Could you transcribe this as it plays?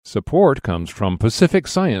Support comes from Pacific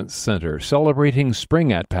Science Center, celebrating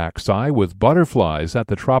spring at PacSci with butterflies at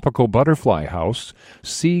the Tropical Butterfly House,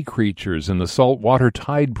 sea creatures in the saltwater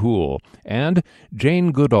tide pool, and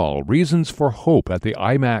Jane Goodall, Reasons for Hope at the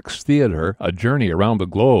IMAX Theater, a journey around the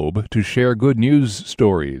globe to share good news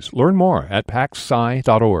stories. Learn more at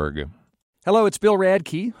pacsci.org. Hello, it's Bill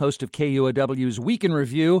Radke, host of KUOW's Week in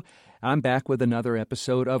Review. I'm back with another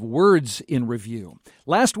episode of Words in Review.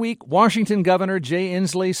 Last week, Washington Governor Jay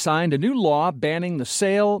Inslee signed a new law banning the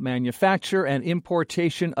sale, manufacture, and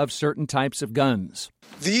importation of certain types of guns.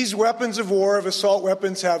 These weapons of war, of assault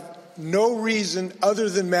weapons, have no reason other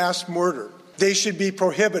than mass murder. They should be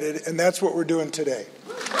prohibited, and that's what we're doing today.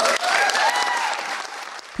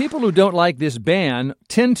 People who don't like this ban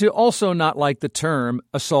tend to also not like the term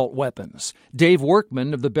assault weapons. Dave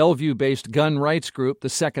Workman of the Bellevue-based gun rights group, the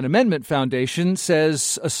Second Amendment Foundation,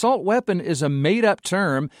 says assault weapon is a made-up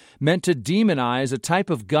term meant to demonize a type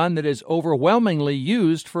of gun that is overwhelmingly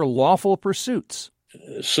used for lawful pursuits.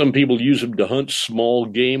 Some people use them to hunt small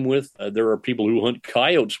game with. There are people who hunt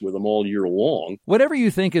coyotes with them all year long. Whatever you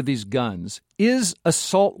think of these guns, is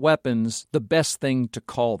assault weapons the best thing to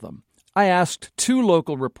call them? I asked two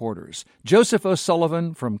local reporters, Joseph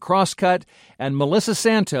O'Sullivan from Crosscut and Melissa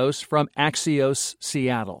Santos from Axios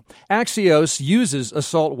Seattle. Axios uses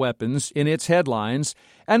assault weapons in its headlines,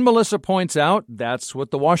 and Melissa points out that's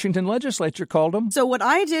what the Washington legislature called them. So what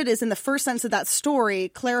I did is, in the first sentence of that story,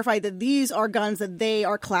 clarify that these are guns that they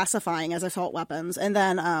are classifying as assault weapons, and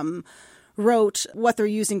then wrote what they're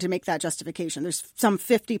using to make that justification. There's some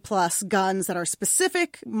 50-plus guns that are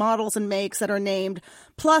specific models and makes that are named,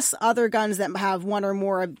 plus other guns that have one or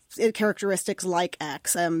more characteristics like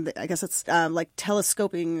X. I guess it's like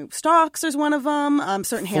telescoping stocks. There's one of them.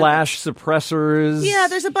 Certain flash suppressors. Yeah,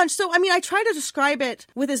 there's a bunch. So, I try to describe it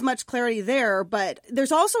with as much clarity there, but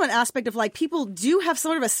there's also an aspect of, like, people do have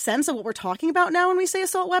sort of a sense of what we're talking about now when we say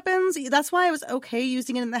assault weapons. That's why I was okay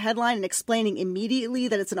using it in the headline and explaining immediately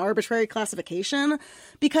that it's an arbitrary classification,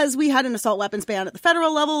 because we had an assault weapons ban at the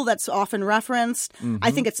federal level that's often referenced. Mm-hmm.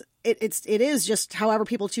 I think it is just however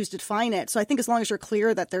people choose to define it. So I think as long as you're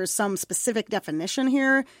clear that there's some specific definition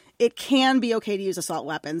here, it can be okay to use assault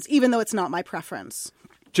weapons, even though it's not my preference.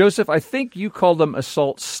 Joseph, I think you call them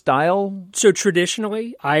assault style. So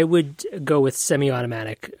traditionally, I would go with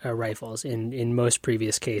semi-automatic rifles in most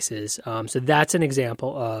previous cases. So that's an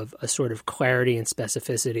example of a sort of clarity and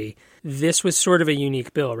specificity. This was sort of a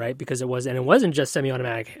unique bill, right? Because it wasn't just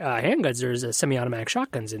semi-automatic handguns. There's semi-automatic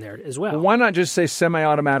shotguns in there as well. Why not just say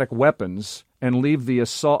semi-automatic weapons and leave the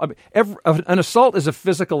assault? An assault is a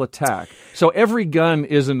physical attack. So every gun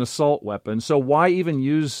is an assault weapon. So why even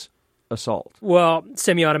use assault? Well,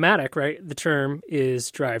 semi-automatic, right? The term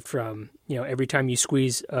is derived from, every time you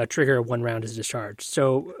squeeze a trigger, one round is discharged.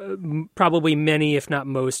 So probably many, if not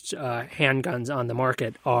most, handguns on the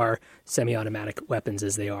market are semi-automatic weapons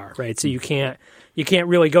as they are, right? So you can't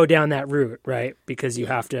really go down that route, right? Because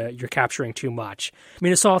you're capturing too much.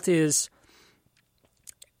 Assault is,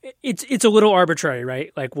 it's a little arbitrary,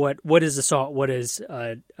 right? Like what is assault? What is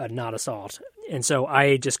not assault? And so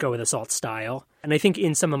I just go with assault style. And I think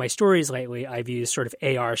in some of my stories lately, I've used sort of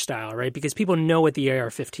AR style, right? Because people know what the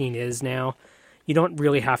AR-15 is now. You don't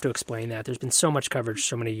really have to explain that. There's been so much coverage,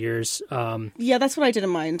 so many years. Yeah, that's what I did in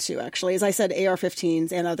mine too, actually. As I said,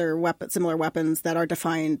 AR-15s and other similar weapons that are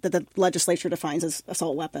defined, that the legislature defines as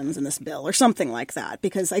assault weapons in this bill, or something like that.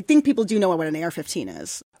 Because I think people do know what an AR-15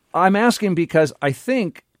 is. I'm asking because I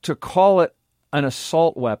think to call it an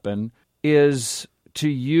assault weapon is to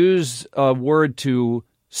use a word to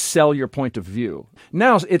sell your point of view.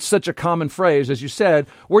 Now it's such a common phrase, as you said,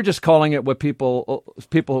 we're just calling it what people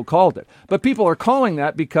who called it. But people are calling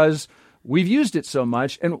that because we've used it so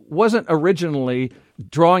much and wasn't originally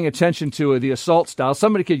drawing attention to the assault style.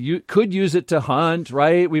 Somebody could use it to hunt,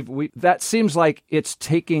 right? That seems like it's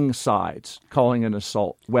taking sides, calling an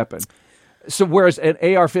assault weapon. So whereas an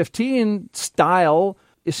AR-15 style,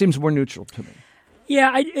 it seems more neutral to me.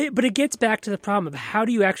 Yeah, but it gets back to the problem of how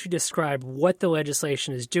do you actually describe what the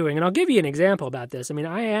legislation is doing? And I'll give you an example about this.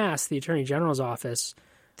 I asked the Attorney General's office,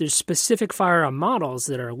 there's specific firearm models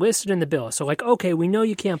that are listed in the bill. So okay, we know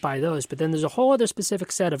you can't buy those, but then there's a whole other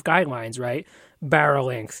specific set of guidelines, right? Barrel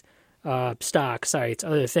length, stock, sights,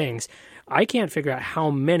 other things. I can't figure out how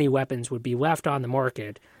many weapons would be left on the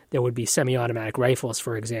market that would be semi-automatic rifles,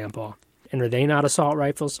 for example. And are they not assault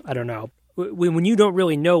rifles? I don't know. When you don't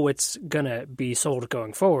really know what's going to be sold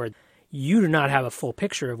going forward, you do not have a full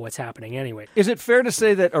picture of what's happening anyway. Is it fair to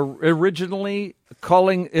say that originally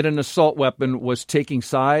calling it an assault weapon was taking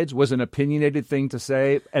sides, was an opinionated thing to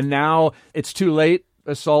say, and now it's too late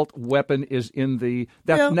assault weapon is in the...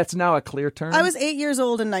 That's now a clear term? I was 8 years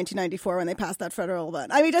old in 1994 when they passed that federal law.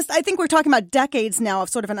 I mean, I think we're talking about decades now of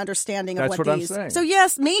sort of an understanding of That's what these... I'm saying. So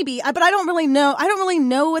yes, maybe, but I don't really know. I don't really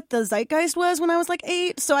know what the zeitgeist was when I was like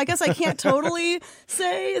 8, so I guess I can't totally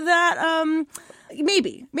say that.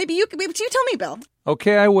 Maybe you tell me, Bill.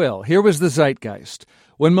 Okay, I will. Here was the zeitgeist.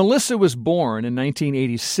 When Melissa was born in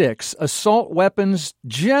 1986, assault weapons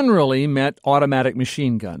generally meant automatic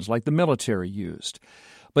machine guns like the military used.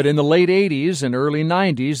 But in the late 80s and early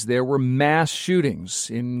 90s, there were mass shootings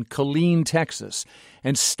in Killeen, Texas,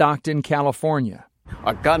 and Stockton, California.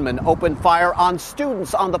 A gunman opened fire on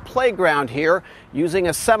students on the playground here using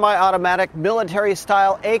a semi-automatic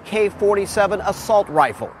military-style AK-47 assault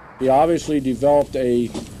rifle. He obviously developed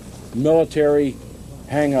a military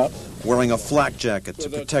hang-up. Wearing a flak jacket to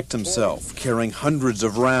protect himself, carrying hundreds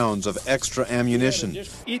of rounds of extra ammunition.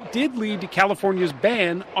 It did lead to California's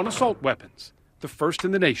ban on assault weapons, the first in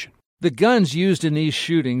the nation. The guns used in these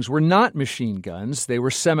shootings were not machine guns, they were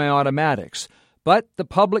semi-automatics. But the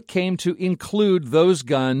public came to include those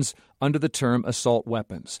guns under the term assault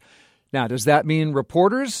weapons. Now, does that mean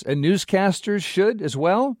reporters and newscasters should as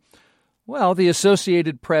well? Well, the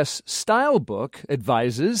Associated Press Style Book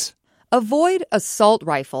advises... Avoid assault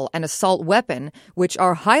rifle and assault weapon, which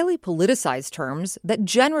are highly politicized terms that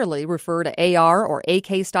generally refer to AR or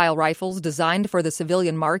AK-style rifles designed for the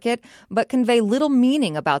civilian market, but convey little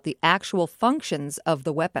meaning about the actual functions of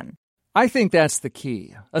the weapon. I think that's the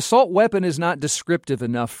key. Assault weapon is not descriptive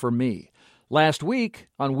enough for me. Last week,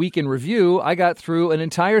 on Week in Review, I got through an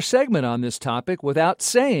entire segment on this topic without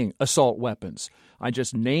saying assault weapons. I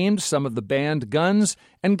just named some of the banned guns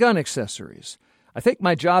and gun accessories. I think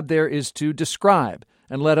my job there is to describe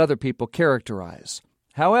and let other people characterize.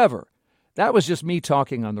 However, that was just me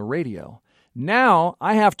talking on the radio. Now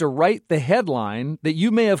I have to write the headline that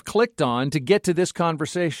you may have clicked on to get to this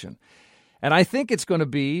conversation. And I think it's going to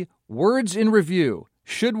be words in review.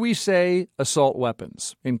 Should we say assault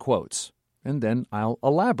weapons, in quotes? And then I'll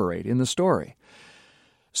elaborate in the story.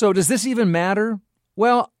 So does this even matter?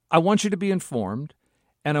 Well, I want you to be informed,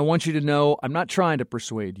 and I want you to know I'm not trying to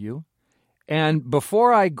persuade you. And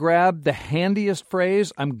before I grab the handiest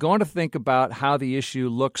phrase, I'm going to think about how the issue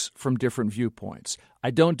looks from different viewpoints.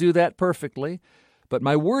 I don't do that perfectly, but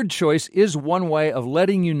my word choice is one way of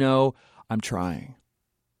letting you know I'm trying.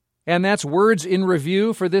 And that's Words in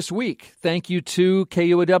Review for this week. Thank you to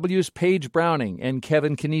KUOW's Paige Browning and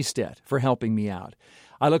Kevin Kniestedt for helping me out.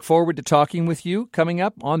 I look forward to talking with you coming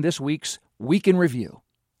up on this week's Week in Review.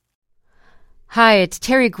 Hi, it's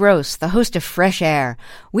Terry Gross, the host of Fresh Air.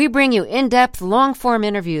 We bring you in-depth, long-form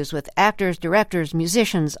interviews with actors, directors,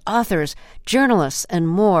 musicians, authors, journalists, and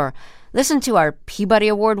more. Listen to our Peabody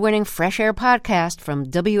Award-winning Fresh Air podcast from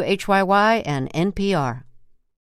WHYY and NPR.